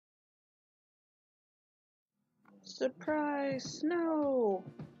Surprise snow!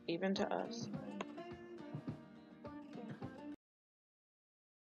 Even to us.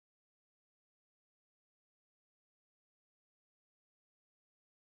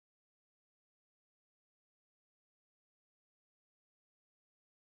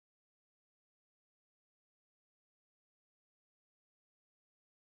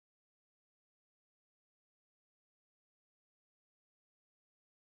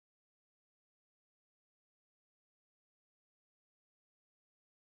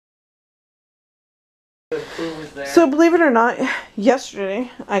 So believe it or not,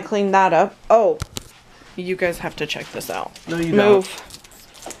 yesterday I cleaned that up. Oh, you guys have to check this out. No, you Move.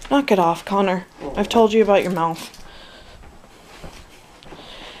 don't. Knock it off, Connor. I've told you about your mouth.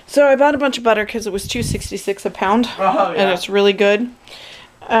 So I bought a bunch of butter because it was $2.66 a pound. Oh, yeah. And it's really good.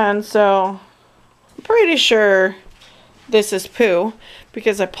 And so I'm pretty sure this is poo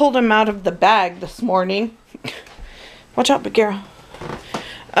because I pulled him out of the bag this morning. Watch out, Bagheera.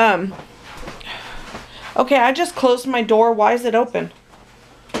 Okay, I just closed my door. Why is it open?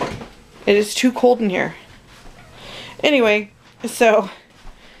 It is too cold in here. Anyway, so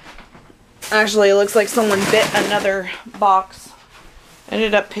actually it looks like someone bit another box. I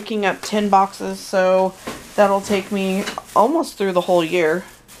ended up picking up 10 boxes, so that'll take me almost through the whole year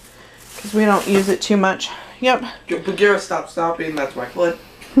because we don't use it too much. Yep. Bagheera, stop stopping. That's my foot.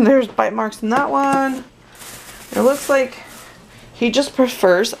 There's bite marks in that one. It looks like he just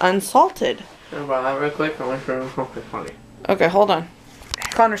prefers unsalted. About that real quick. I want to show you something funny. Okay, hold on.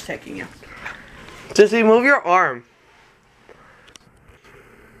 Connor's taking you. Sissy, move your arm.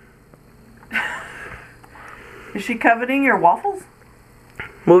 Is she coveting your waffles?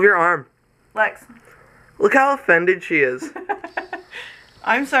 Move your arm. Lex. Look how offended she is.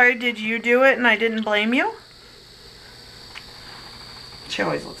 I'm sorry, did you do it and I didn't blame you? She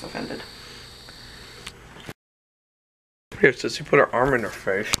always looks offended. Here, Sissy, put her arm in her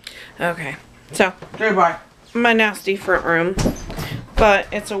face. Okay, so Okay, bye. my nasty front room, but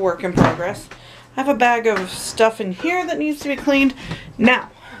it's a work in progress. I have a bag of stuff in here that needs to be cleaned. Now,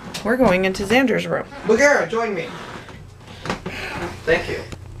 we're going into Xander's room. Bagheera, join me. Thank you.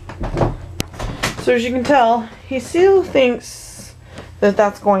 So as you can tell, he still thinks that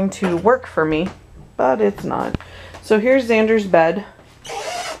that's going to work for me, but it's not. So here's Xander's bed,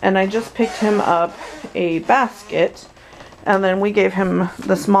 and I just picked him up a basket, and then we gave him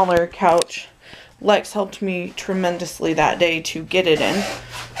the smaller couch. Lex helped me tremendously that day to get it in.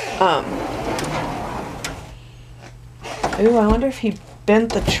 Ooh, I wonder if he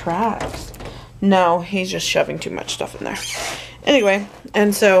bent the tracks. No, he's just shoving too much stuff in there. Anyway,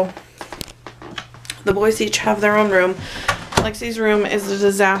 and so the boys each have their own room. Lexi's room is a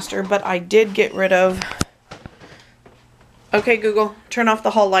disaster, but I did get rid of... Okay, Google, turn off the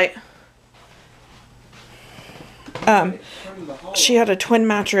hall light. She had a twin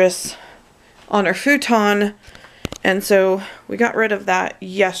mattress on her futon, and so we got rid of that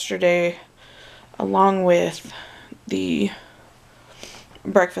yesterday along with the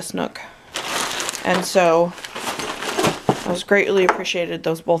breakfast nook. And so I was greatly appreciated.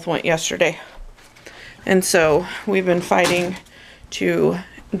 Those both went yesterday. And so we've been fighting to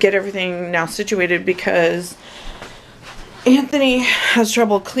get everything now situated because Anthony has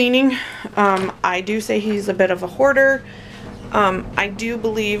trouble cleaning. I do say he's a bit of a hoarder. I do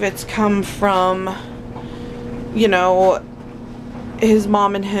believe it's come from, you know, his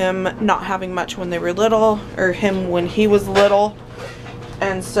mom and him not having much when they were little, or him when he was little.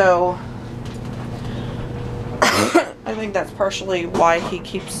 And so I think that's partially why he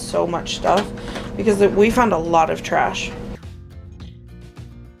keeps so much stuff, because we found a lot of trash.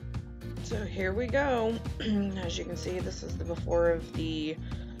 So here we go. As you can see, this is the before of the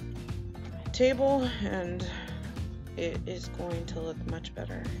table, and it is going to look much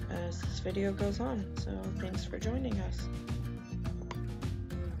better as this video goes on. So thanks for joining us.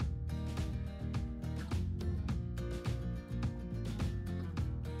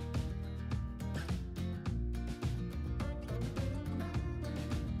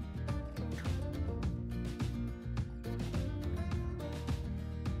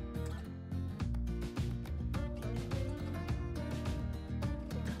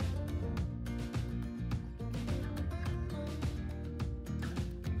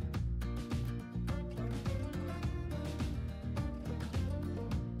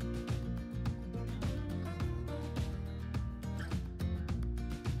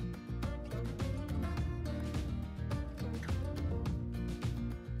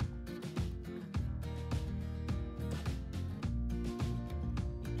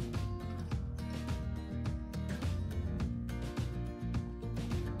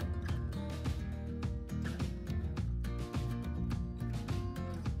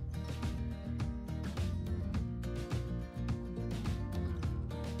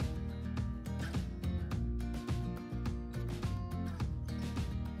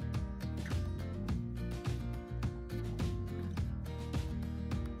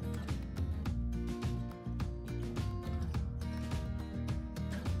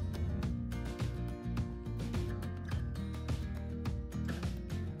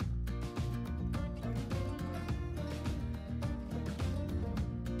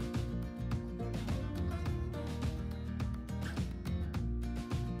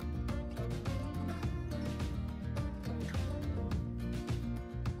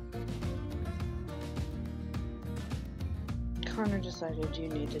 Connor decided you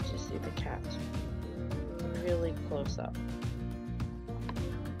needed to see the cat really close up.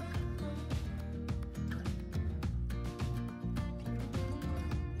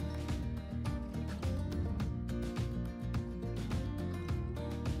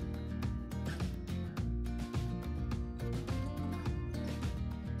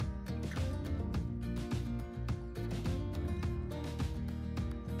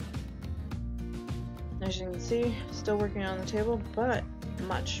 As you can see, still working on the table, but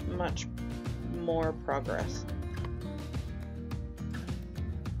much more progress.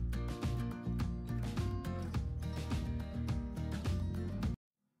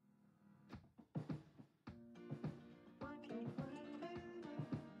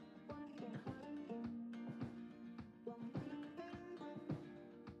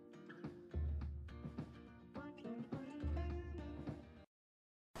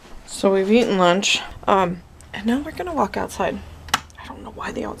 So we've eaten lunch, and now we're gonna walk outside. I don't know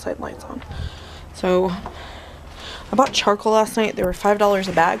why the outside light's on. So I bought charcoal last night. They were $5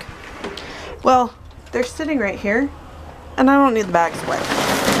 a bag. Well, they're sitting right here, and I don't need the bags wet.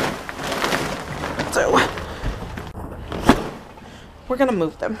 So we're gonna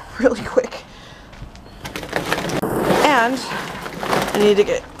move them really quick. And I need to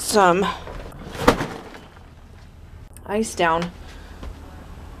get some ice down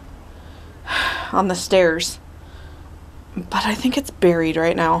on the stairs, but I think it's buried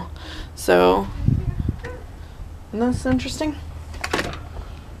right now. So, isn't this interesting?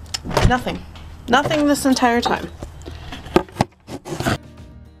 Nothing this entire time.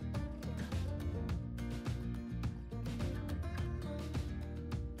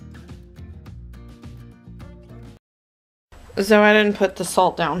 So I didn't put the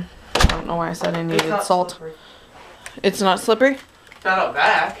salt down. I don't know why I said I needed salt. Slippery. It's not slippery? Not out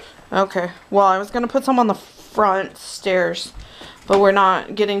back. Okay, well, I was gonna put some on the front stairs, but we're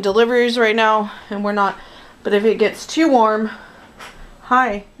not getting deliveries right now, and we're not, but if it gets too warm,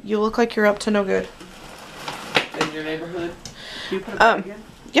 hi, you look like you're up to no good. In your neighborhood? Do you put a bag in?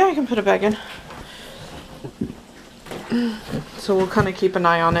 Yeah, I can put it back in. So we'll kind of keep an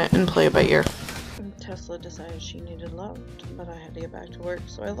eye on it and play it by ear. Tesla decided she needed loved, but I had to get back to work,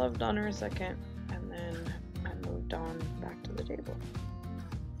 so I loved on her a second, and then I moved on back to the table.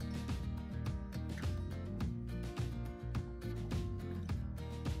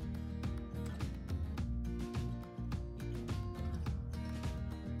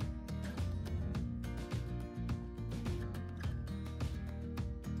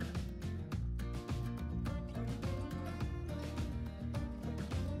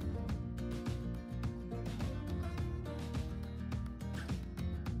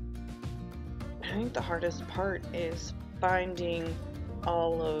 I think the hardest part is finding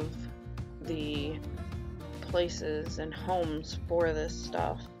all of the places and homes for this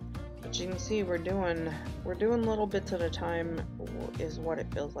stuff. But you can see we're doing little bits at a time is what it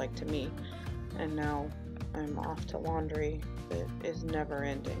feels like to me. And now I'm off to laundry that is never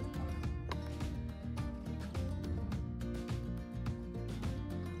ending.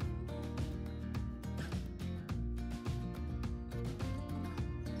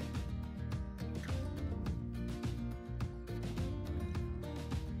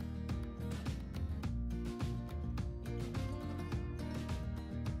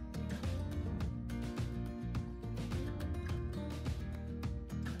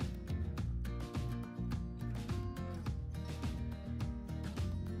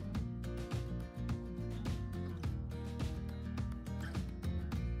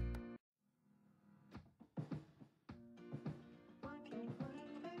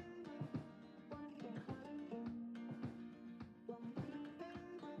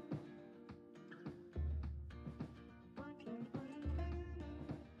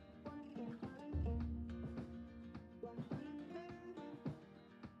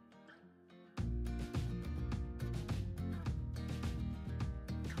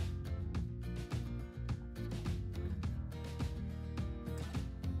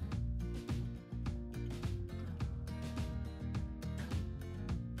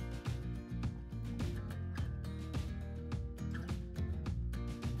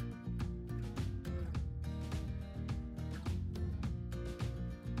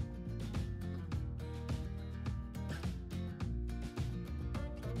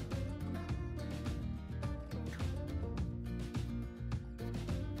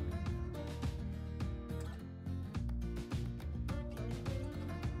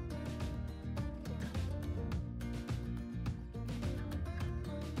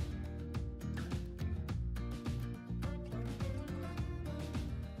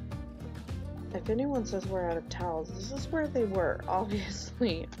 If anyone says we're out of towels, this is where they were,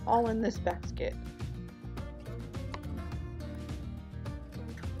 obviously, all in this basket.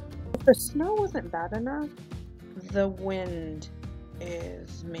 If the snow wasn't bad enough, the wind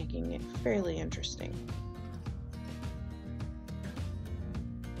is making it fairly interesting.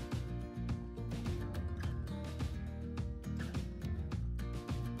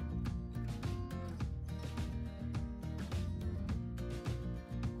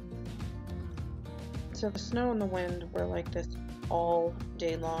 So the snow and the wind were like this all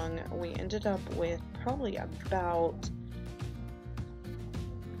day long. We ended up with probably about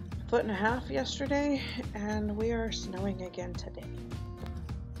 1.5 feet yesterday, and we are snowing again today.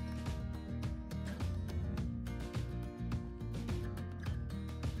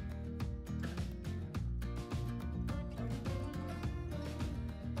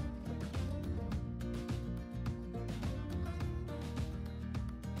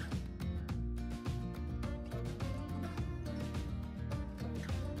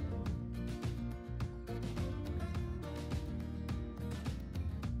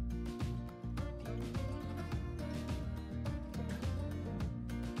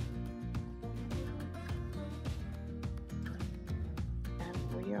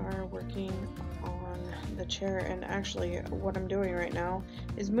 We are working on the chair, and actually what I'm doing right now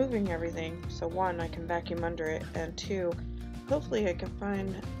is moving everything. So one, I can vacuum under it, and two, hopefully I can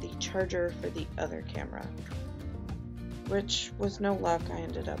find the charger for the other camera, which was no luck. I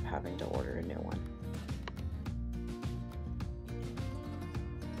ended up having to order a new one.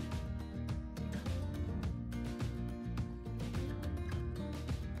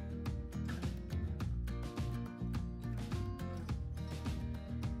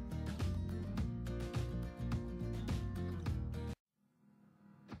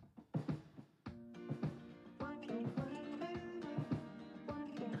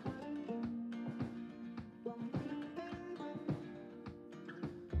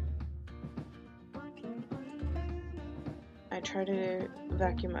 I try to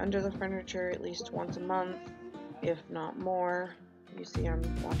vacuum under the furniture at least once a month, if not more. You see I'm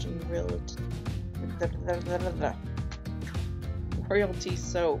watching Royalty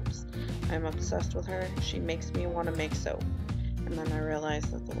Soaps. I'm obsessed with her. She makes me want to make soap. And then I realize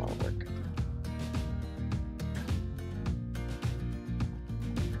that's a lot of work.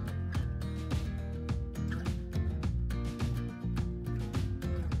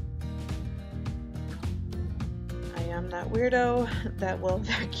 I'm that weirdo that will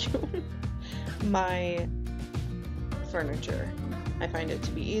vacuum my furniture. I find it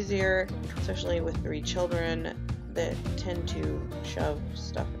to be easier, especially with 3 children that tend to shove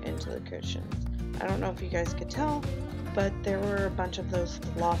stuff into the cushions. I don't know if you guys could tell, but there were a bunch of those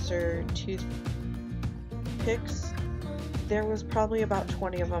flosser toothpicks. There was probably about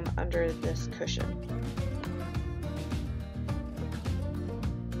 20 of them under this cushion.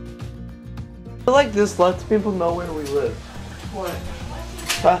 I feel like this lets people know where we live. What?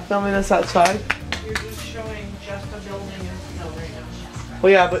 By filming us outside. You're just showing just a building in snow right now.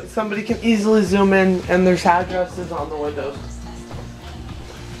 Well, yeah, but somebody can easily zoom in, and there's addresses on the windows.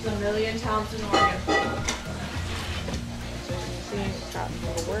 It's a million towns in Oregon. So you can see it's gotten a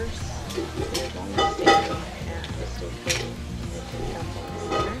little worse. There's only the state and the state code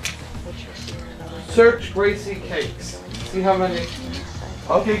which you'll see in another. Search Gracie Cakes. See how many.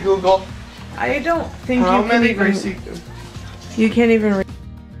 Okay, Google. I don't think How you can many even. Gracie? You can't even read.